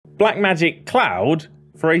Blackmagic CLOUD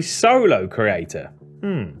for a solo creator.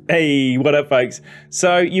 Hey, what up folks?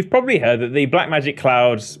 So you've probably heard that the Blackmagic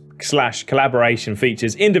CLOUD / collaboration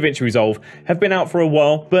features in Davinci Resolve have been out for a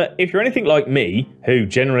while, but if you're anything like me, who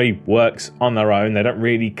generally works on their own, they don't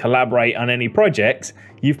really collaborate on any projects,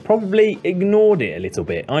 you've probably ignored it a little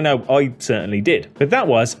bit. I know I certainly did. But that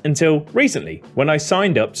was until recently, when I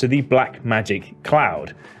signed up to the Blackmagic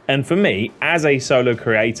CLOUD. And for me, as a solo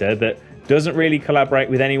creator that doesn't really collaborate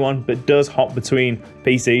with anyone, but does hop between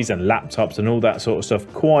PCs and laptops and all that sort of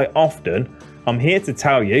stuff quite often, I'm here to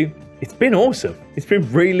tell you, it's been awesome. It's been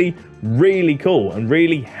really, really cool and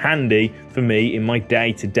really handy for me in my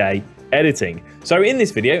day-to-day editing. So in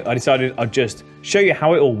this video, I decided I'd just show you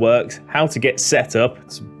how it all works, how to get set up.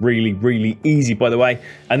 It's really, really easy, by the way,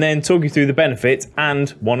 and then talk you through the benefits and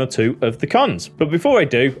one or two of the cons. But before I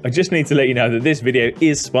do, I just need to let you know that this video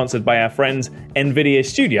is sponsored by our friends NVIDIA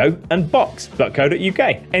Studio and Box.co.uk.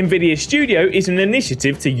 NVIDIA Studio is an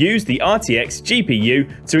initiative to use the RTX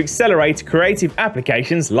GPU to accelerate creative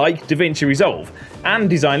applications like Davinci Resolve and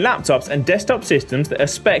design laptops and desktop systems that are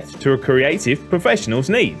spec'd to a creative professional's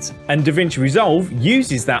needs. And Davinci Resolve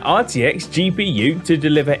uses that RTX GPU to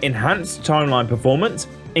deliver enhanced timeline performance,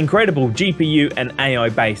 incredible GPU and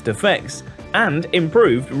AI-based effects, and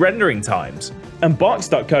improved rendering times. And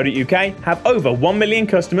Box.co.uk have over 1 million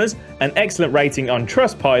customers, an excellent rating on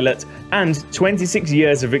Trustpilot, and 26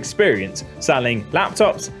 years of experience selling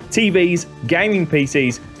laptops, TVs, gaming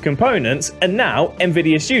PCs, components, and now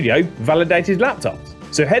NVIDIA Studio validated laptops.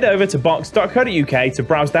 So head over to Box.co.uk to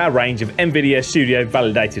browse their range of NVIDIA Studio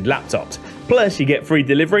validated laptops. Plus, you get free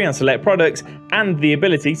delivery on select products and the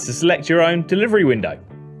ability to select your own delivery window.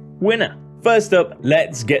 Winner! First up,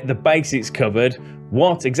 let's get the basics covered.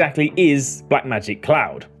 What exactly is Blackmagic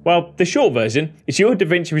CLOUD? Well, the short version is your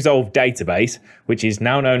Davinci Resolve database, which is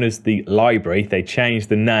now known as the library. They changed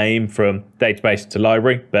the name from database to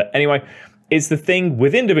library, but anyway, it's the thing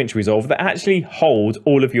within Davinci Resolve that actually holds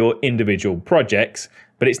all of your individual projects,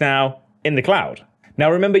 but it's now in the cloud. Now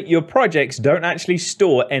remember, your projects don't actually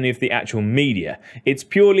store any of the actual media. It's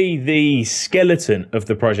purely the skeleton of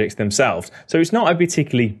the projects themselves, so it's not a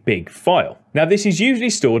particularly big file. Now this is usually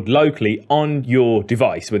stored locally on your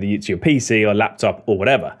device, whether it's your PC or laptop or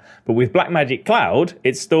whatever. But with Blackmagic CLOUD,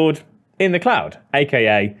 it's stored in the cloud,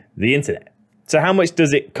 aka the internet. So how much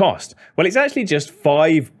does it cost? Well, it's actually just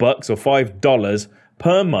 $5 or $5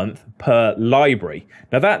 per month per library.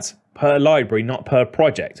 Now that's per library, not per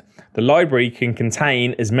project. The library can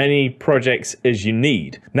contain as many projects as you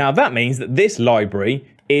need. Now that means that this library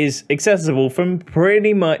is accessible from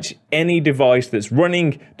pretty much any device that's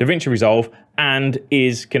running Davinci Resolve and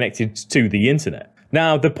is connected to the internet.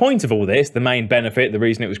 Now the point of all this, the main benefit, the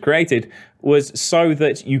reason it was created, was so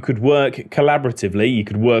that you could work collaboratively, you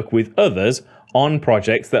could work with others on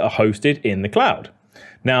projects that are hosted in the cloud.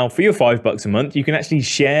 Now for your $5 a month, you can actually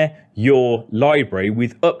share your library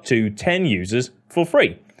with up to 10 users for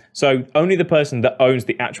free. So only the person that owns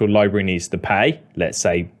the actual library needs to pay. Let's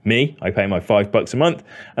say me, I pay my $5 a month,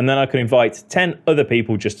 and then I can invite 10 other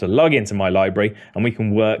people just to log into my library and we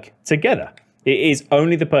can work together. It is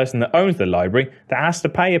only the person that owns the library that has to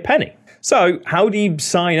pay a penny. So how do you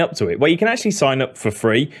sign up to it? Well, you can actually sign up for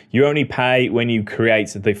free. You only pay when you create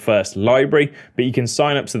the first library, but you can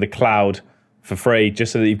sign up to the cloud for free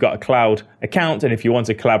just so that you've got a cloud account, and if you want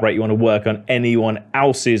to collaborate, you want to work on anyone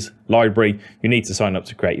else's library, you need to sign up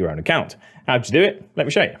to create your own account. How'd you do it? Let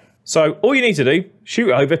me show you. So all you need to do,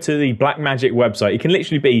 shoot over to the Blackmagic website. It can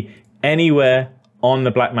literally be anywhere on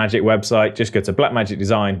the Blackmagic website. Just go to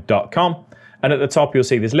blackmagicdesign.com, and at the top you'll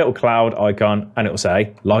see this little cloud icon and it will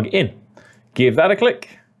say log in. Give that a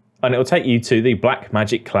click and it will take you to the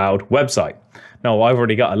Blackmagic CLOUD website. Now, I've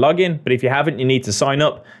already got a login, but if you haven't, you need to sign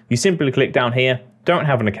up. You simply click down here, don't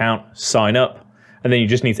have an account, sign up, and then you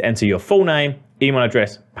just need to enter your full name, email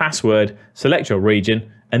address, password, select your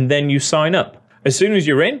region, and then you sign up. As soon as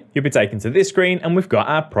you're in, you'll be taken to this screen and we've got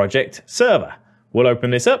our project server. We'll open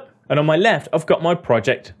this up, and on my left, I've got my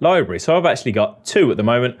project library. So I've actually got 2 at the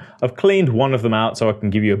moment. I've cleaned one of them out so I can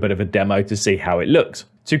give you a bit of a demo to see how it looks.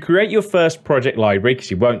 To create your first project library, because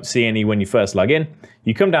you won't see any when you first log in,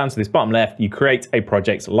 you come down to this bottom left, you create a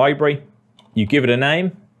project library, you give it a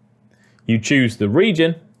name, you choose the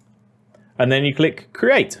region, and then you click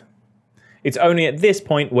create. It's only at this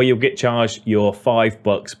point where you'll get charged your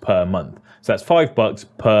 $5 per month. So that's $5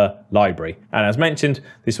 per library. And as mentioned,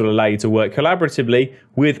 this will allow you to work collaboratively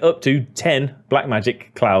with up to 10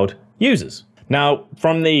 Blackmagic CLOUD users. Now,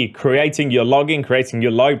 from the creating your login, creating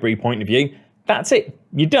your library point of view, that's it,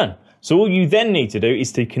 you're done. So all you then need to do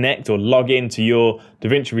is to connect or log into your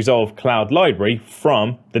Davinci Resolve Cloud library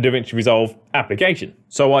from the Davinci Resolve application.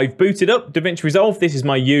 So I've booted up Davinci Resolve. This is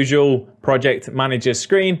my usual project manager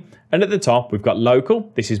screen. And at the top, we've got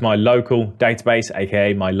local. This is my local database,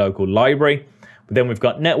 aka my local library. But then we've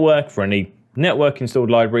got network for any network installed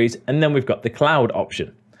libraries. And then we've got the cloud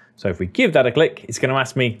option. So if we give that a click, it's going to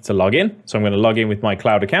ask me to log in. So I'm going to log in with my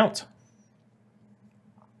cloud account.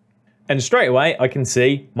 And straight away, I can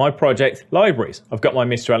see my project libraries. I've got my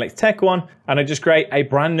MrAlexTech one, and I just create a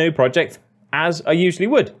brand new project as I usually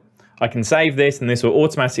would. I can save this, and this will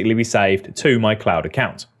automatically be saved to my cloud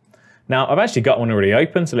account. Now, I've actually got one already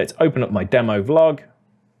open, so let's open up my demo vlog.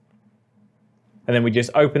 And then we just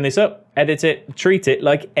open this up, edit it, treat it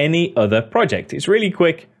like any other project. It's really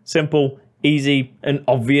quick, simple, easy, and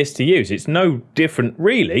obvious to use. It's no different,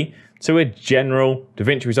 really, to a general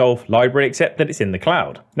Davinci Resolve library, except that it's in the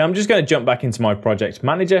cloud. Now I'm just going to jump back into my project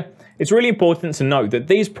manager. It's really important to note that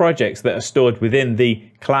these projects that are stored within the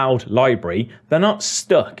cloud library, they're not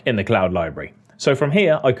stuck in the cloud library. So from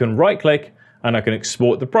here, I can right click and I can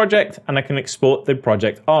export the project and I can export the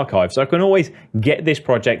project archive. So I can always get this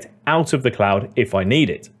project out of the cloud if I need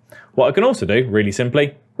it. What I can also do, really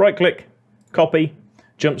simply, right click, copy,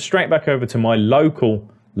 jump straight back over to my local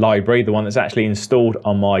library, the one that's actually installed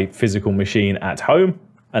on my physical machine at home.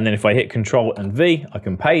 And then if I hit Control and V, I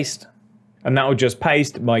can paste, and that will just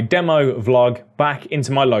paste my demo vlog back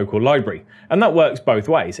into my local library. And that works both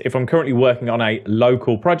ways. If I'm currently working on a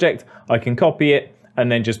local project, I can copy it and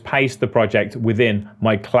then just paste the project within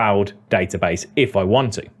my cloud database if I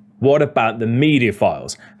want to. What about the media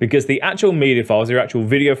files? Because the actual media files, your actual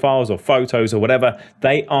video files or photos or whatever,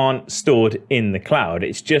 they aren't stored in the cloud.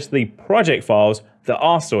 It's just the project files that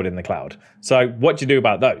are stored in the cloud. So what do you do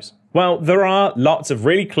about those? Well, there are lots of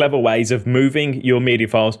really clever ways of moving your media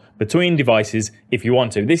files between devices if you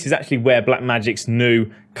want to. This is actually where Blackmagic's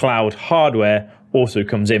new cloud hardware also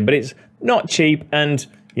comes in, but it's not cheap and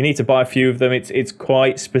you need to buy a few of them. It's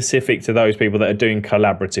quite specific to those people that are doing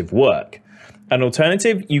collaborative work. An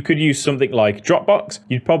alternative, you could use something like Dropbox.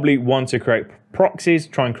 You'd probably want to create proxies,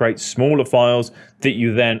 try and create smaller files that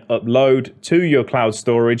you then upload to your cloud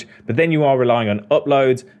storage, but then you are relying on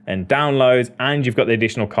uploads and downloads, and you've got the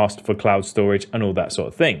additional cost for cloud storage and all that sort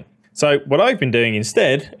of thing. So what I've been doing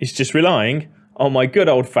instead is just relying on my good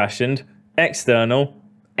old-fashioned external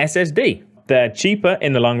SSD. They're cheaper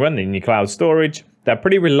in the long run than your cloud storage. They're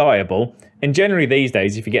pretty reliable. And generally these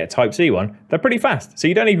days, if you get a Type-C one, they're pretty fast. So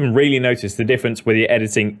you don't even really notice the difference whether you're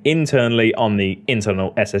editing internally on the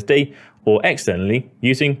internal SSD or externally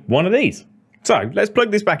using one of these. So let's plug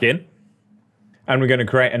this back in and we're going to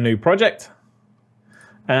create a new project.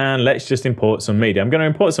 And let's just import some media. I'm going to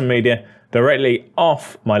import some media directly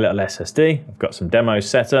off my little SSD. I've got some demos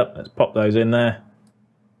set up. Let's pop those in there.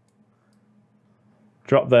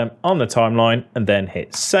 Drop them on the timeline and then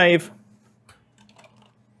hit save.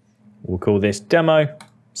 We'll call this demo,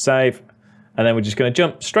 save, and then we're just going to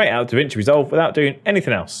jump straight out to Davinci Resolve without doing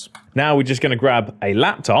anything else. Now we're just going to grab a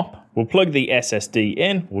laptop. We'll plug the SSD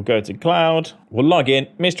in. We'll go to cloud. We'll log in.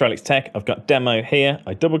 MrAlexTech. I've got demo here.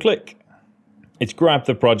 I double click. It's grabbed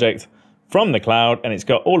the project from the cloud and it's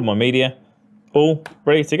got all of my media all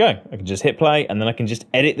ready to go. I can just hit play and then I can just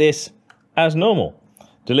edit this as normal.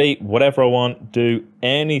 Delete whatever I want. Do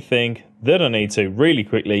anything that I need to really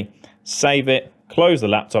quickly. Save it. Close the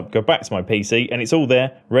laptop, go back to my PC, and it's all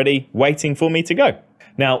there, ready, waiting for me to go.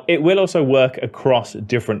 Now, it will also work across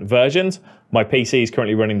different versions. My PC is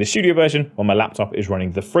currently running the studio version, while my laptop is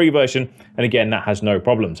running the free version, and again, that has no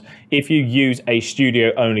problems. If you use a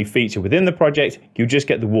studio-only feature within the project, you'll just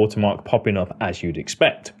get the watermark popping up as you'd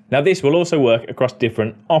expect. Now, this will also work across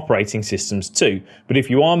different operating systems too, but if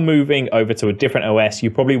you are moving over to a different OS,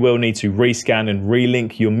 you probably will need to rescan and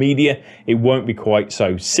relink your media. It won't be quite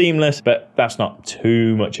so seamless, but that's not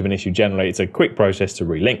too much of an issue generally. It's a quick process to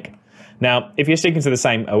relink. Now, if you're sticking to the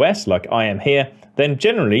same OS like I am here, then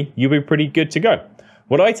generally you'll be pretty good to go.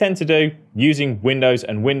 What I tend to do using Windows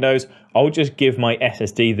and Windows, I'll just give my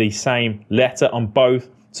SSD the same letter on both,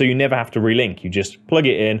 so you never have to relink. You just plug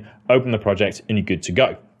it in, open the project, and you're good to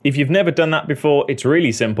go. If you've never done that before, it's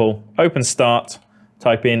really simple. Open Start,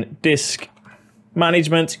 type in Disk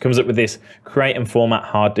Management, comes up with this create and format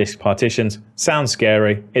hard disk partitions. Sounds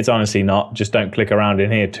scary, it's honestly not, just don't click around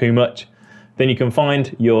in here too much. Then you can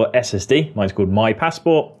find your SSD, mine's called My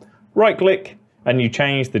Passport, right click, and you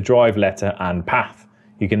change the drive letter and path.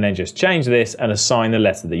 you can then just change this and assign the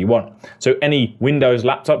letter that you want. So any Windows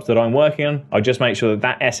laptops that I'm working on, I just make sure that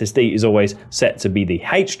that SSD is always set to be the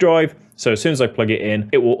H drive. So as soon as I plug it in,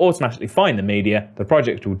 it will automatically find the media, the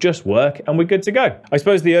project will just work, and we're good to go. I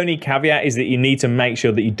suppose the only caveat is that you need to make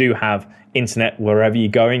sure that you do have internet wherever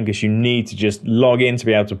you're going, because you need to just log in to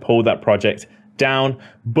be able to pull that project down.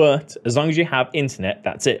 But as long as you have internet,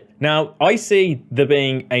 that's it. Now, I see there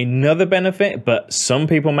being another benefit, but some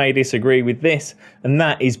people may disagree with this, and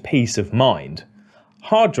that is peace of mind.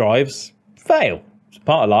 Hard drives fail. It's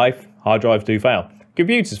part of life. Hard drives do fail.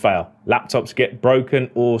 Computers fail. Laptops get broken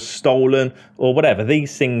or stolen or whatever.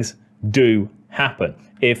 These things do happen.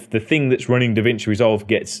 If the thing that's running Davinci Resolve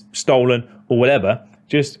gets stolen or whatever,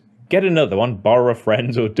 just get another one, borrow a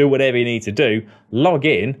friend, or do whatever you need to do, log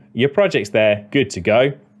in, your project's there, good to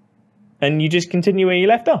go, and you just continue where you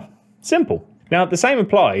left off. Simple. Now, the same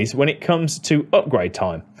applies when it comes to upgrade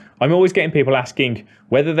time. I'm always getting people asking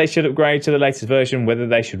whether they should upgrade to the latest version, whether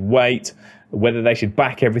they should wait, whether they should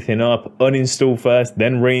back everything up, uninstall first,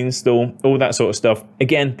 then reinstall, all that sort of stuff.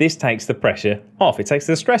 Again, this takes the pressure off. It takes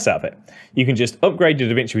the stress out of it. You can just upgrade your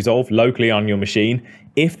Davinci Resolve locally on your machine.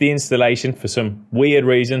 If the installation, for some weird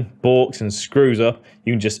reason, balks and screws up,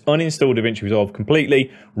 you can just uninstall Davinci Resolve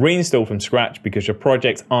completely, reinstall from scratch, because your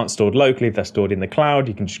projects aren't stored locally, they're stored in the cloud.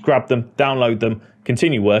 You can just grab them, download them,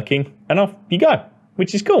 continue working, and off you go,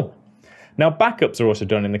 which is cool. Now, backups are also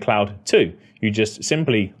done in the cloud too. You just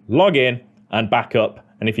simply log in and back up,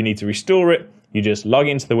 and if you need to restore it, you just log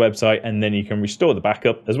into the website and then you can restore the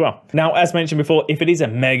backup as well. Now, as mentioned before, if it is a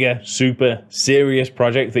mega, super serious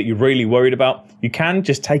project that you're really worried about, you can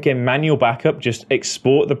just take a manual backup, just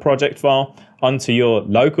export the project file onto your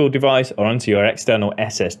local device or onto your external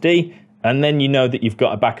SSD, and then you know that you've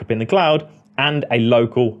got a backup in the cloud and a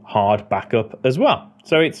local hard backup as well.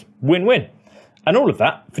 So it's win-win. And all of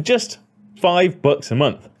that for just $5 a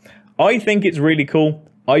month. I think it's really cool.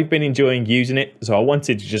 I've been enjoying using it, so I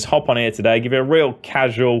wanted to just hop on here today, give you a real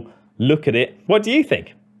casual look at it. What do you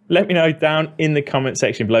think? Let me know down in the comment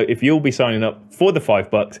section below if you'll be signing up for the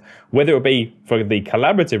 $5, whether it be for the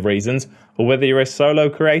collaborative reasons or whether you're a solo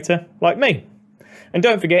creator like me. And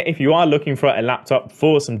don't forget, if you are looking for a laptop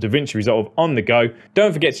for some Davinci Resolve on the go,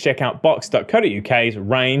 don't forget to check out box.co.uk's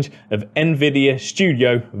range of NVIDIA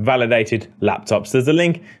Studio validated laptops. There's a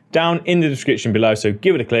link down in the description below, so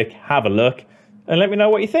give it a click, have a look, and let me know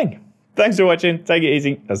what you think. Thanks for watching. Take it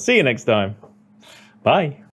easy. I'll see you next time. Bye.